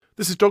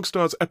This is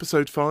Dogstars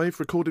episode 5,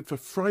 recorded for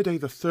Friday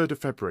the 3rd of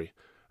February.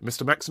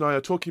 Mr. Max and I are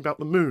talking about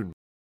the moon,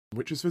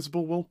 which is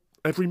visible, well,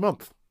 every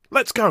month.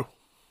 Let's go!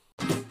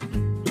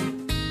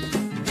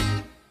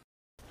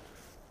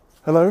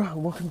 Hello,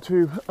 and welcome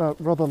to a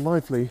rather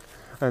lively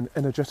and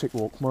energetic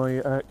walk.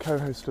 My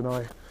co-host and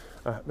I,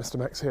 Mr.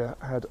 Max here,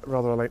 had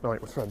rather a late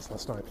night with friends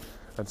last night,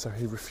 and so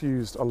he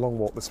refused a long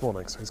walk this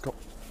morning, so he's got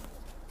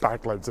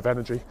bag loads of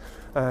energy,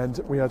 and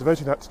we are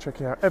devoting that to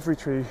checking out every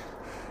tree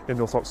in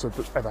North Oxford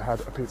that's ever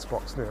had a pizza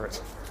box near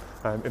it,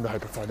 in the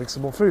hope of finding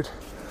some more food.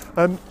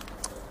 I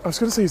was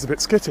going to say he's a bit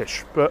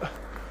skittish, but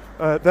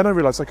then I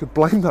realised I could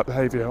blame that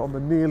behaviour on the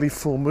nearly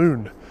full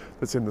moon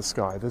that's in the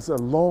sky. There's a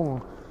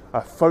long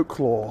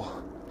folklore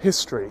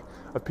history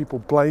of people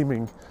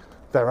blaming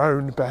their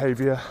own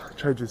behaviour,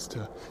 changes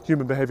to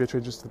human behaviour,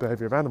 changes to the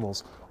behaviour of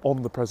animals,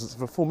 on the presence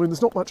of a full moon.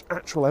 There's not much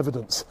actual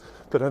evidence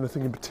that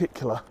anything in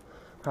particular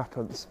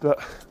happens, but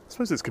I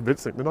suppose it's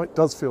convincing. The night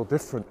does feel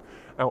different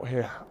out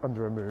here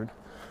under a moon,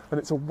 and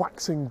it's a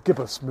waxing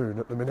gibbous moon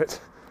at the minute,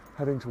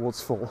 heading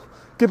towards full.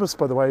 Gibbous,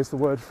 by the way, is the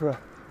word for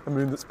a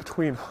moon that's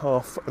between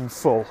half and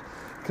full.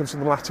 It comes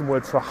from the Latin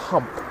word for a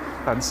hump,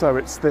 and so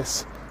it's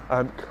this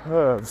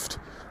curved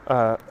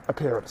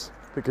appearance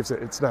that gives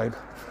it its name.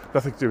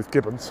 Nothing to do with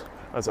gibbons,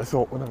 as I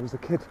thought when I was a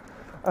kid.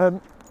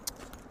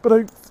 But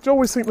I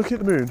always think, looking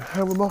at the moon,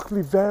 how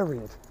remarkably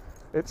varied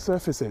its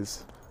surface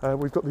is.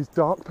 We've got these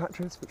dark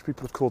patches, which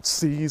people have called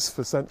seas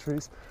for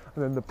centuries,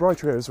 and then the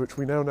brighter areas, which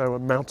we now know are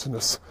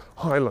mountainous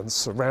highlands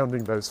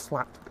surrounding those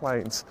flat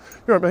plains.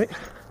 You all right, mate?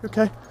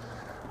 Okay?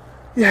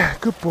 Yeah,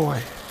 good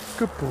boy.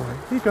 Good boy.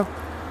 Here you go.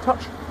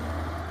 Touch.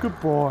 Good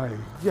boy.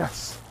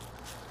 Yes.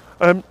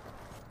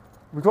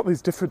 We've got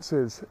these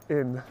differences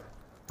in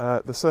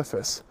the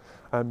surface.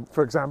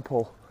 For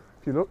example,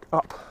 if you look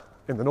up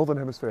in the northern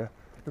hemisphere,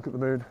 look at the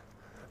moon,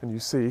 and you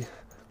see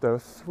there are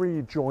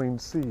 3 joined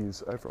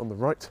seas over on the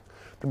right.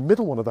 The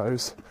middle one of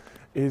those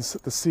is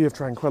the Sea of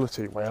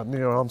Tranquility, where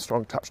Neil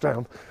Armstrong touched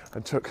down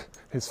and took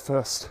his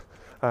first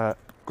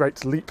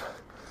great leap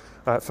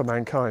for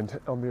mankind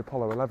on the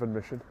Apollo 11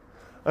 mission.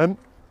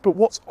 But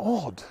what's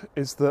odd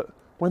is that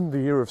when the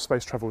era of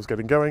space travel was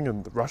getting going,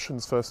 and the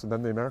Russians first and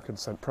then the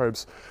Americans sent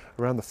probes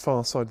around the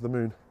far side of the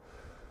moon.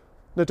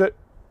 No,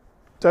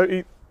 don't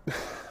eat.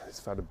 He's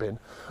found a bin.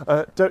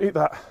 Don't eat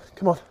that.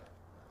 Come on,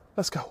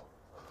 let's go.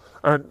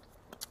 And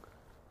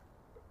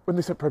when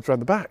they sent probes around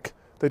the back,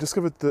 they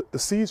discovered that the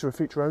seas are a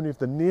feature only of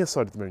the near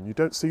side of the moon. You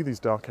don't see these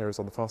dark areas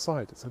on the far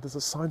side. So there's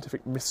a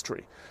scientific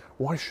mystery.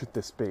 Why should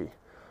this be?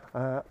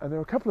 And there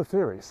are a couple of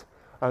theories,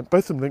 both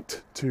of them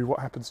linked to what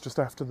happens just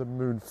after the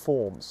moon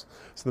forms.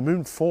 So the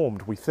moon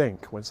formed, we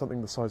think, when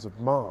something the size of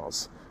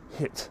Mars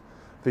hit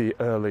the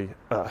early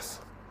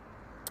Earth.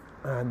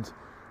 And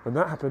when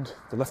that happened,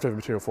 the leftover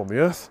material formed the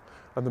Earth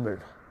and the moon.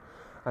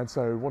 And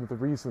so one of the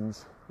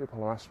reasons the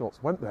Apollo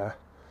astronauts went there,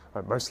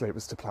 mostly it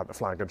was to plant the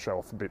flag and show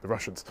off and beat the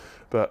Russians,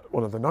 but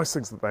one of the nice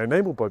things that they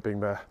enabled by being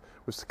there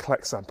was to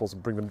collect samples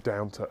and bring them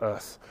down to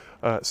Earth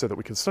so that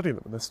we can study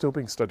them, and they're still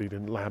being studied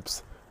in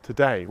labs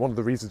today. One of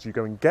the reasons you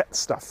go and get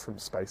stuff from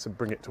space and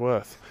bring it to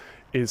Earth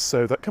is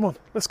so that, come on,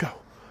 let's go.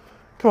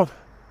 Come on,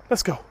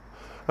 let's go.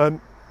 Come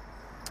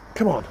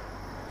on.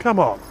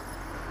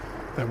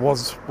 There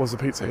was a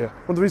pizza here.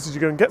 One of the reasons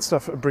you go and get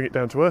stuff and bring it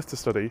down to Earth to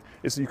study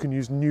is that you can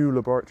use new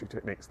laboratory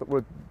techniques that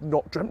were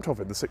not dreamt of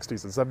in the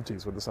 60s and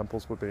 70s when the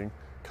samples were being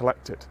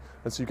collected.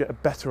 And so you get a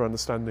better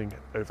understanding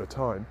over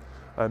time.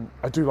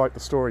 I do like the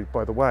story,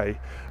 by the way,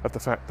 of the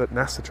fact that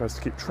NASA tries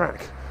to keep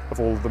track of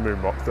all of the moon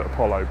rock that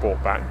Apollo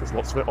brought back. There's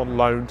lots of it on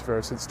loan to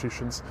various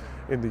institutions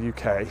in the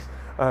UK.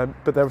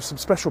 But there were some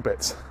special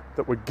bits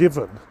that were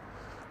given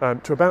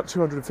to about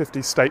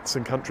 250 states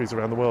and countries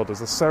around the world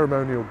as a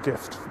ceremonial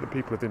gift for the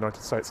people of the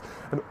United States.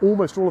 And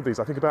almost all of these,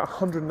 I think about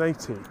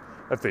 180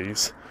 of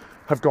these,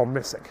 have gone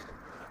missing.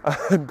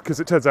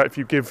 Because it turns out if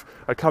you give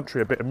a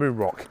country a bit of moon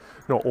rock,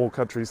 not all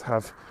countries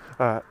have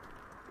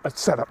a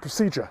set-up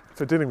procedure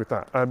for dealing with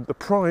that. The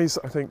prize,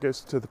 I think,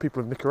 goes to the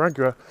people of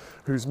Nicaragua,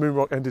 whose moon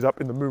rock ended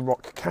up in the Moon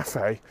Rock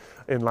Cafe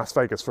in Las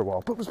Vegas for a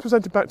while, but was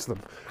presented back to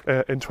them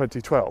in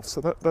 2012.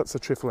 So that's a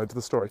cheerful end to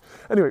the story.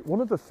 Anyway, one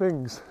of the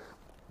things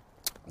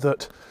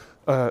that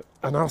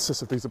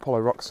analysis of these Apollo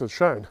rocks has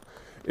shown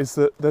is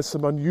that there's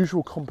some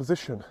unusual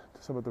composition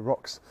to some of the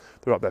rocks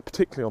that are up there,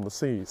 particularly on the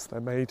seas.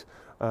 They're made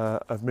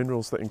of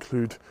minerals that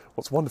include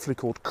what's wonderfully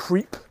called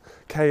CREEP,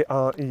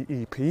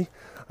 K-R-E-E-P,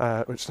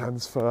 which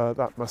stands for,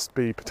 that must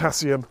be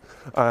potassium,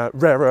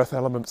 rare earth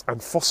elements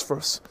and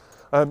phosphorus.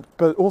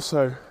 But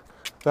also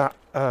that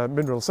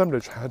mineral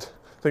assemblage had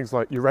things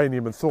like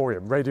uranium and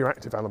thorium,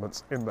 radioactive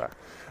elements in there.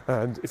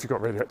 And if you've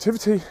got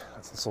radioactivity,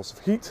 that's the source of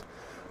heat.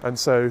 And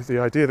so the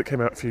idea that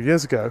came out a few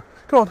years ago,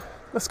 come on,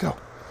 let's go.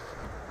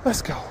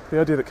 The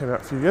idea that came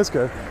out a few years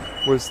ago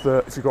was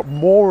that if you've got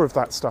more of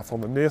that stuff on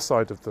the near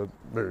side of the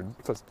moon,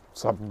 for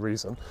some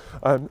reason,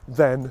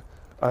 then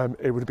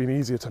it would have been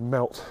easier to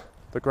melt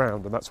the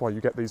ground, and that's why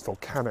you get these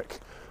volcanic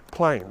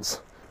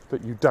plains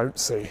that you don't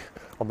see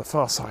on the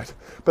far side.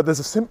 But there's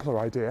a simpler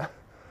idea,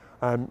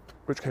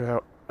 which came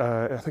out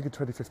I think in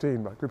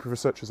 2015, my group of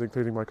researchers,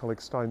 including my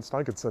colleague Stein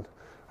Steigensen,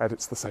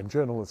 edits the same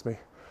journal as me,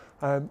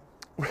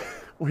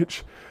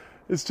 which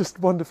is just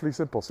wonderfully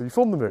simple. So you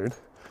form the moon,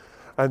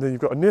 and then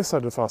you've got a near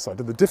side and a far side,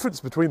 and the difference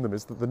between them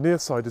is that the near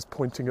side is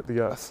pointing at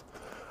the Earth.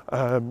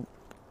 And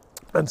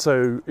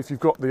so if you've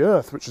got the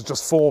Earth, which is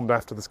just formed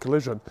after this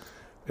collision,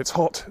 it's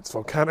hot, it's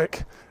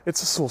volcanic,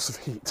 it's a source of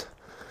heat.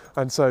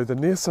 And so the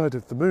near side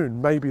of the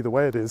moon may be the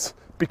way it is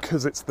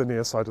because it's the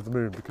near side of the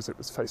moon, because it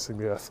was facing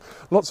the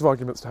Earth. Lots of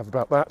arguments to have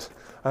about that,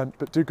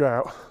 but do go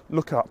out,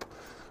 look up,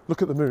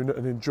 look at the moon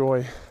and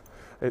enjoy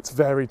its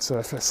varied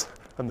surface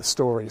and the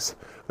stories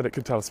that it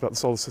can tell us about the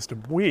solar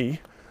system. We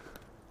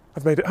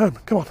have made it home.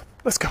 Come on,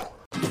 let's go.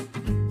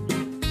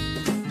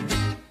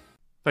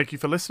 Thank you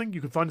for listening.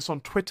 You can find us on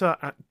Twitter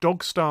at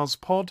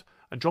DogStarsPod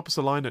and drop us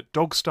a line at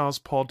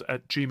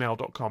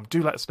dogstarspod@gmail.com.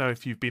 Do let us know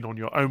if you've been on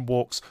your own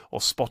walks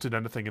or spotted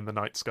anything in the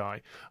night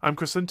sky. I'm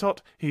Chris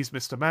Lintott, he's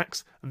Mr.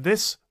 Max, and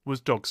this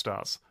was Dog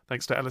Stars.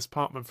 Thanks to Ellis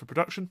Partman for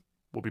production.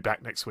 We'll be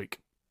back next week.